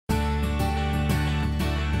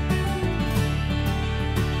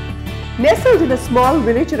Nestled in a small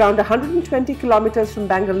village around 120 kilometers from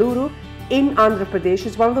Bengaluru in Andhra Pradesh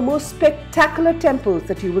is one of the most spectacular temples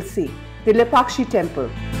that you will see, the Lepakshi temple.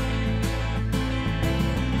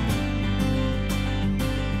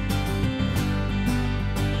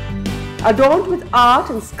 Adorned with art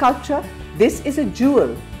and sculpture, this is a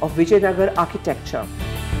jewel of Vijayanagar architecture.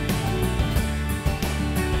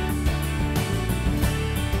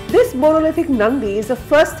 This monolithic Nandi is the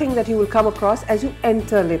first thing that you will come across as you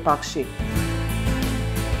enter Lepakshi.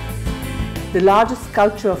 The largest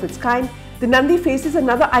sculpture of its kind, the Nandi faces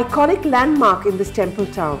another iconic landmark in this temple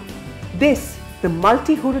town. This, the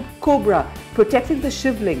multi-hooded cobra protecting the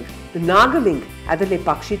Shivling, the Nagaling at the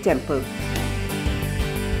Lepakshi temple.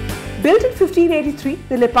 Built in 1583,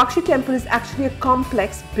 the Lepakshi temple is actually a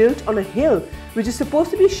complex built on a hill which is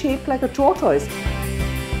supposed to be shaped like a tortoise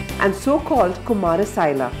and so-called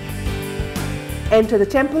Kumarasaila. Enter the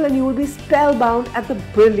temple and you will be spellbound at the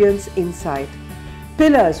brilliance inside.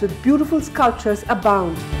 Pillars with beautiful sculptures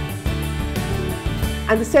abound.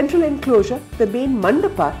 And the central enclosure, the main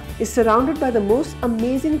mandapa, is surrounded by the most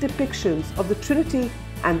amazing depictions of the Trinity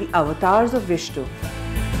and the avatars of Vishnu.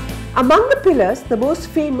 Among the pillars, the most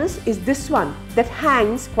famous is this one that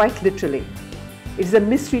hangs quite literally. It is a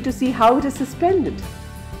mystery to see how it is suspended.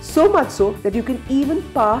 So much so that you can even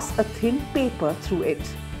pass a thin paper through it.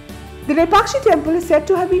 The Lepakshi temple is said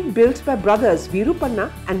to have been built by brothers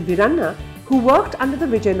Virupanna and Viranna who worked under the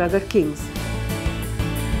Vijayanagar kings.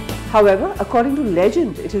 However, according to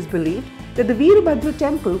legend, it is believed that the Veerabhadra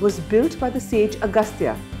temple was built by the sage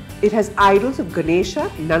Agastya. It has idols of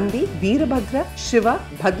Ganesha, Nandi, Veerabhadra, Shiva,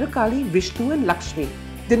 Bhadrakali, Vishnu and Lakshmi.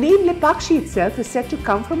 The name Lepakshi itself is said to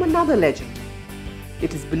come from another legend.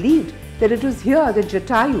 It is believed that it was here that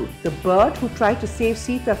Jatayu, the bird who tried to save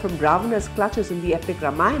Sita from Ravana's clutches in the epic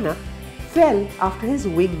Ramayana, fell after his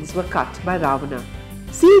wings were cut by Ravana.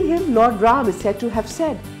 Seeing him, Lord Ram is said to have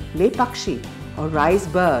said Lepakshi, or rise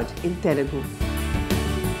bird in Telugu.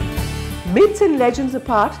 Myths and legends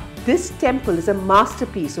apart, this temple is a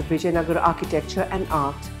masterpiece of Vijayanagar architecture and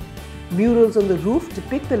art. Murals on the roof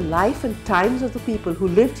depict the life and times of the people who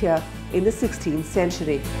lived here in the 16th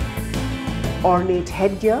century. Ornate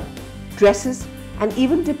headgear, dresses and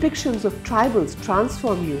even depictions of tribals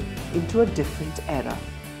transform you into a different era.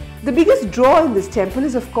 The biggest draw in this temple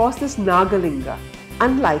is of course this Nagalinga,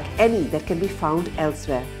 unlike any that can be found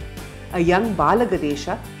elsewhere. A young Bala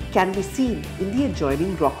Ganesha can be seen in the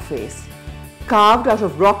adjoining rock face. Carved out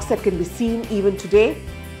of rocks that can be seen even today,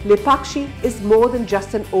 Lepakshi is more than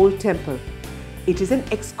just an old temple. It is an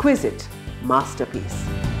exquisite masterpiece.